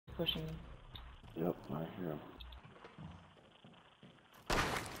pushing me. Yep, I hear him.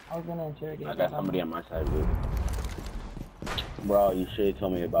 I was gonna interrogate. I got somebody on my side, dude. Bro, you should have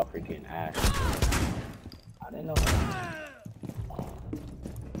told me about freaking Ash. I didn't know.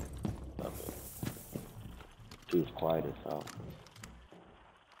 She was quiet as hell.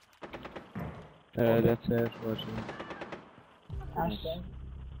 That's Ash watching. Ash dead?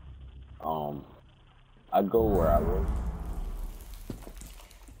 I go where I was.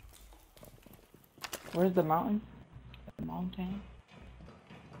 Where's the mountain? The mountain?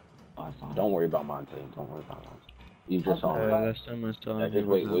 Oh, I saw him. Don't worry about Montaigne. Don't worry about Montaigne. You just saw him. Last time I saw him. Yeah, just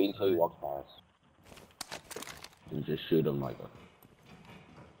wait until he walks past. And just shoot him like a...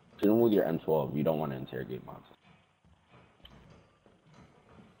 Shoot him with your M12. You don't want to interrogate Montaigne.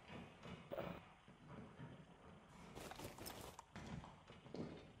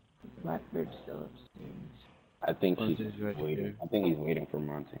 Blackbeard's still upstairs. I think he's right waiting. here. I think he's waiting for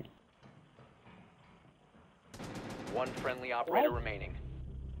Montaigne. One friendly operator remaining.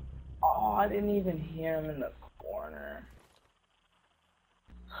 Oh, I didn't even hear him in the corner.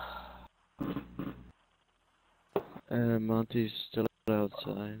 Monty's still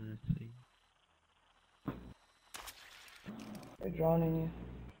outside, I think. They're droning you.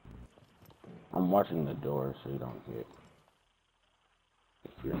 I'm watching the door so you don't get...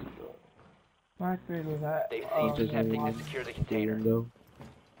 If you're in the door. Blackbeard was at. They've ceased attempting to secure the container. Window.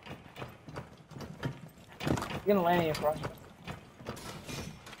 He's gonna land in your front.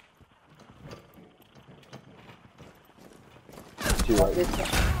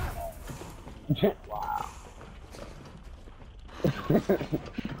 Wow.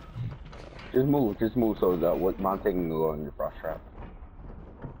 Just move so that what Montaigne can go in your frost trap.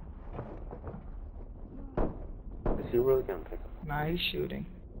 Is he really gonna pick up? Nah, he's shooting.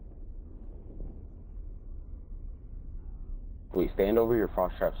 Wait, stand over your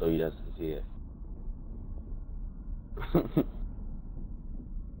frost trap so he doesn't see it.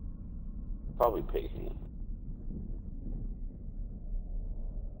 Probably picking it.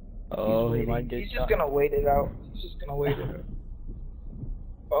 Oh, he might get He's shot. just gonna wait it out. He's just gonna wait it out.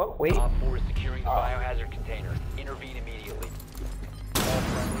 Oh, wait. Op 4 is securing the biohazard container. Intervene immediately. All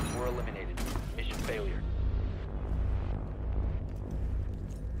friendlies were eliminated. Mission failure.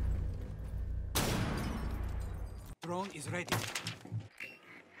 Drone is ready.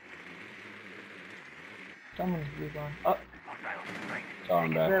 Someone's blue gone. Oh, Saw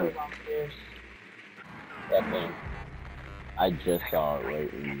him back. they're downstairs. That thing. I just saw it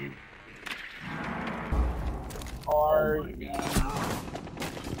right in you. Are Oh my God.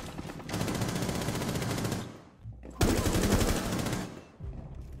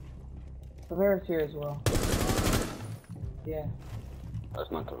 Tavera's here as well. Yeah. That's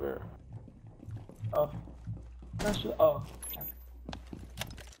not Tavera. Oh. Not sure. Oh.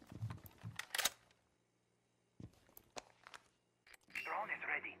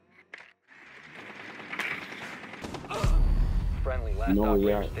 Friendly last No,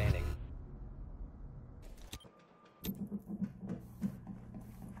 operator yeah. standing.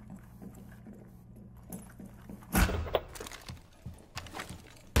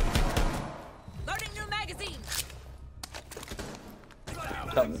 Loading new magazine.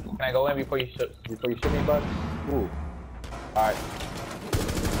 Can I go in before you shoot me, bud? Ooh. Alright.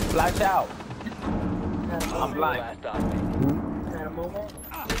 Flash out. I'm blind. Last operator. Is that a moment?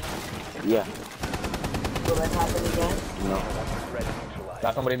 Yeah. Will that happen again? No. Threat neutralized.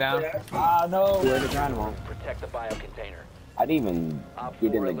 Got somebody down? Ah, no. Where the ground wall? Protect the bio container. I didn't even Op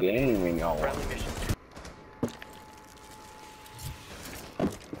get in 4 the eliminated. game when y'all. Friendly mission.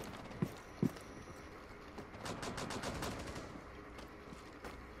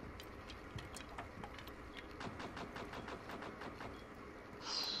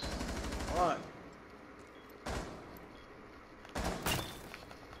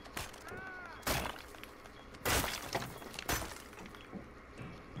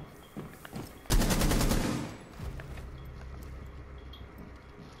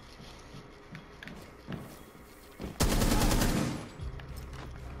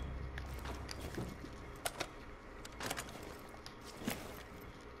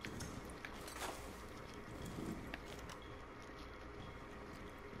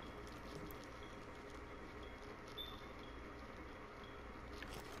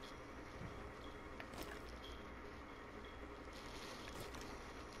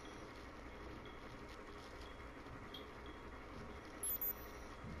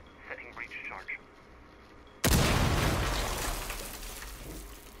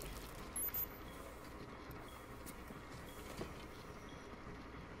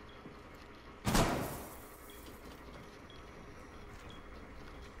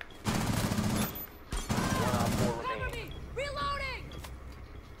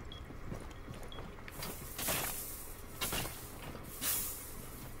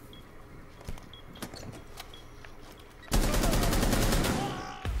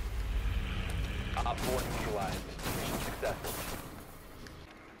 Op 4 neutralized. Mission successful.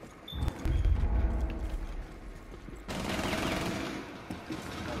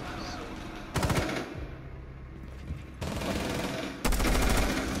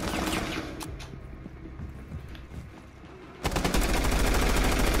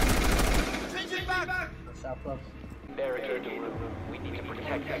 Barricade delivered. We need to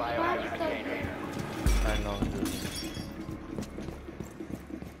protect the biohazard container. I know.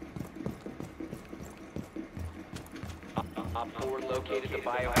 Op 4 located the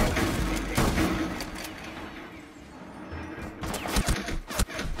biohazard container.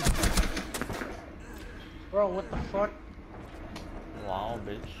 Bro, what the fuck? Wow,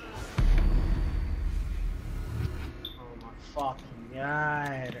 bitch. Oh my fucking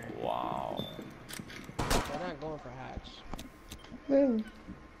god. Wow. They're not going for hatch.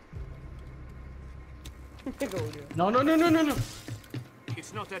 No, no, no, no, no, no.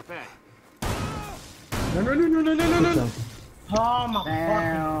 It's not that bad. No, no, no, no, no, no, no, no. Oh my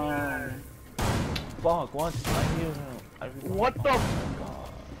fucking Fuck, what? I hear him. What the?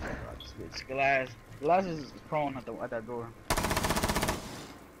 It's Glass. Glass is prone at that door.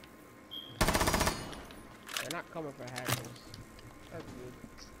 They're not coming for hatches. That's good.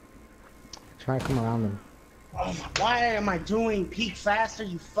 Try to come around them. Oh my, why am I doing peak faster,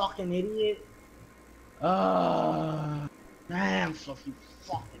 you fucking idiot? Damn, Fluff, you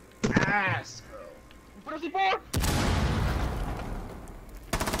fucking ass, bro. What is he for?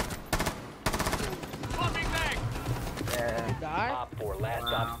 Yeah. Die? Op 4 last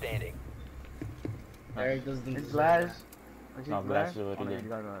stop standing. There he doesn't It's deserve Glass. that. Is No, he Glass Glass? is already Oh, no, dead. he's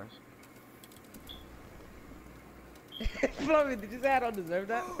got Glass. Fluffy, did you say I don't deserve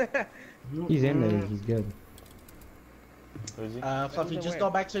that? He's in there. He's good. Where is he? Fluffy, just go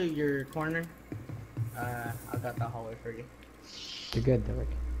back to your corner. I got that hallway for you. You're good, Derek.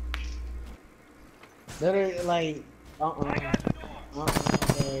 Literally, like,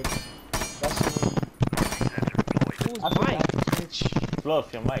 Who's I forgot Mike? to switch.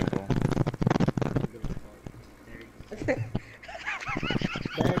 Fluff, your mic, bro.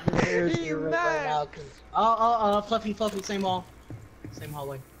 You mad? Fluffy, same wall. Same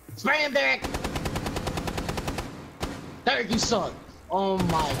hallway. Spray him, Derek! Derek, you suck! Oh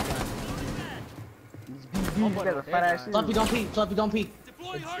my god. He's got a fat ass. Fluffy, don't peek. Fluffy, don't peek.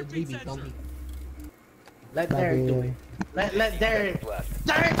 It's BB, don't peek. Let Derek do it. Let Derek. Left.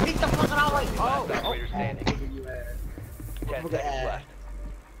 Derek, peek the fucking hallway! Last operator standing. 10 seconds left.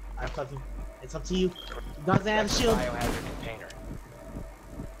 Alright, Fluffy. It's up to you. You guys have a shield. Biohazard container.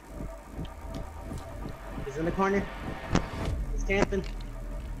 He's in the corner. He's camping.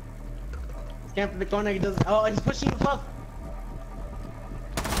 He's camping in the corner. He doesn't. Oh, he's pushing the Fluff.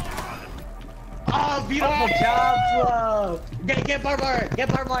 Oh, beautiful job, Fluff. Get barbed wire. Get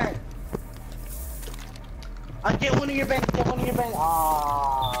barbed wire. Get one of your bands. Get one of your bands.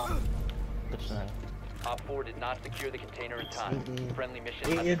 Aww. Op 4 did not secure the container in time. Friendly mission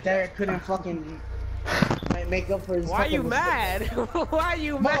Derek unsuccessful. couldn't fucking make up for his. Why are you fucking mad? Why are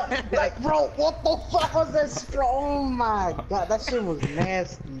you mad? Like, bro, what the fuck was this? Oh my god, that shit was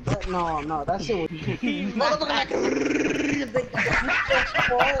nasty. No, that shit was. Motherfucker, like.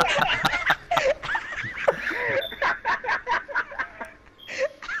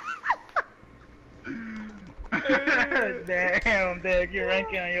 Damn, Derek, you're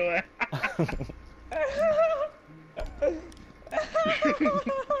ranking on your ass.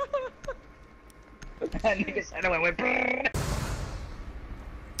 That nigga said I went brrrr.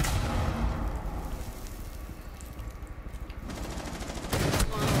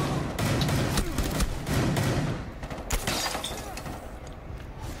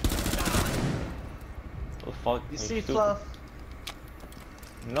 The fuck? You Hey, see, stupid. Fluff?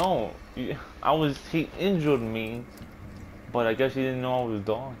 No, he injured me, but I guess he didn't know I was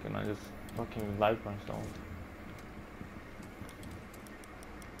dark, and I just fucking life punched him.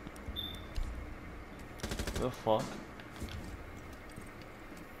 The fuck?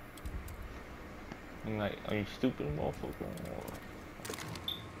 I'm like, are you stupid, motherfucker? Or...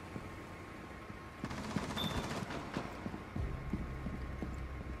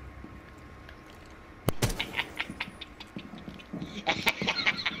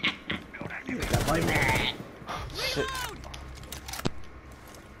 That boy mad. Shit.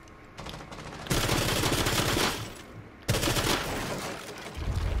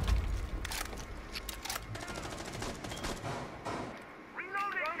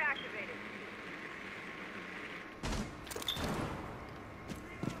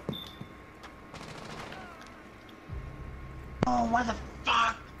 Oh, what the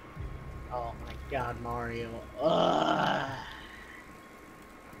fuck? Oh my god, Mario. Ugh.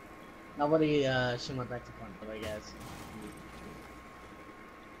 Nobody she went back to front, but I guess.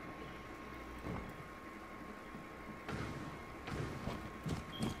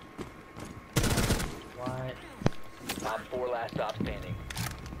 What? Op 4 last stop standing.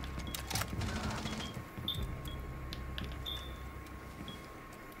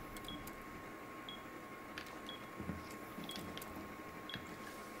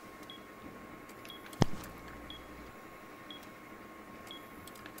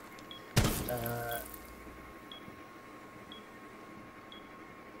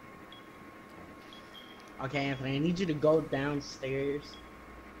 Okay, Anthony, I need you to go downstairs.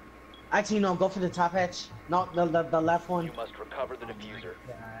 Actually, no, go for the top hatch. No, the left one. You must recover the diffuser.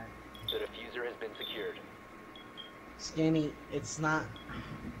 God. The diffuser has been secured. Skinny, it's not.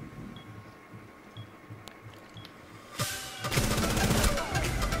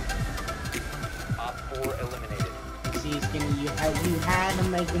 Op 4 eliminated. See, Skinny, you had to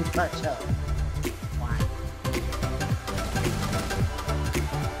make him clutch up.